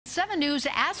7 News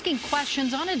asking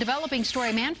questions on a developing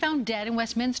story. A man found dead in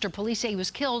Westminster. Police say he was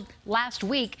killed last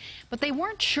week, but they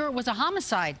weren't sure it was a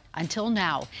homicide until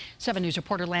now. 7 News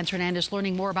reporter Lance Hernandez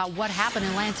learning more about what happened,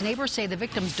 and Lance's neighbors say the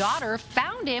victim's daughter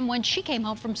found him when she came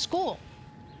home from school.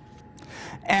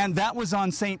 And that was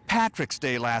on St. Patrick's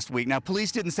Day last week. Now,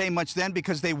 police didn't say much then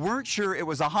because they weren't sure it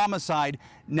was a homicide.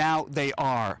 Now they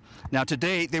are. Now,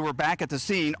 today they were back at the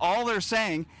scene. All they're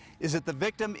saying is that the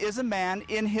victim is a man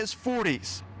in his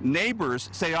 40s. Neighbors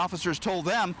say officers told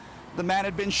them the man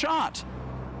had been shot.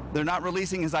 They're not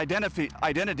releasing his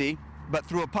identity, but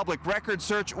through a public record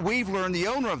search, we've learned the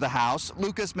owner of the house,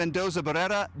 Lucas Mendoza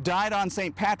Barrera, died on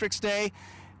St. Patrick's Day,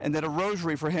 and that a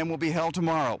rosary for him will be held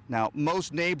tomorrow. Now,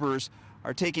 most neighbors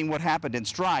are taking what happened in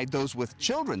stride. Those with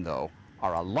children, though,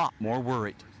 are a lot more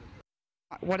worried.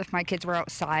 What if my kids were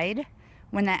outside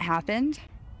when that happened?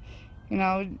 You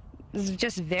know, this is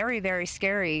just very, very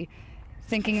scary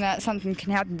thinking that something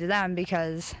can happen to them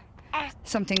because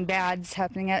something bad's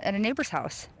happening at a neighbor's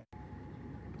house.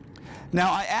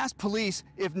 Now, I asked police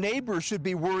if neighbors should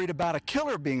be worried about a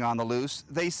killer being on the loose.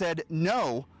 They said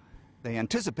no. They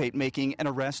anticipate making an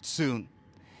arrest soon.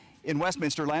 In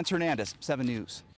Westminster, Lance Hernandez, 7 News.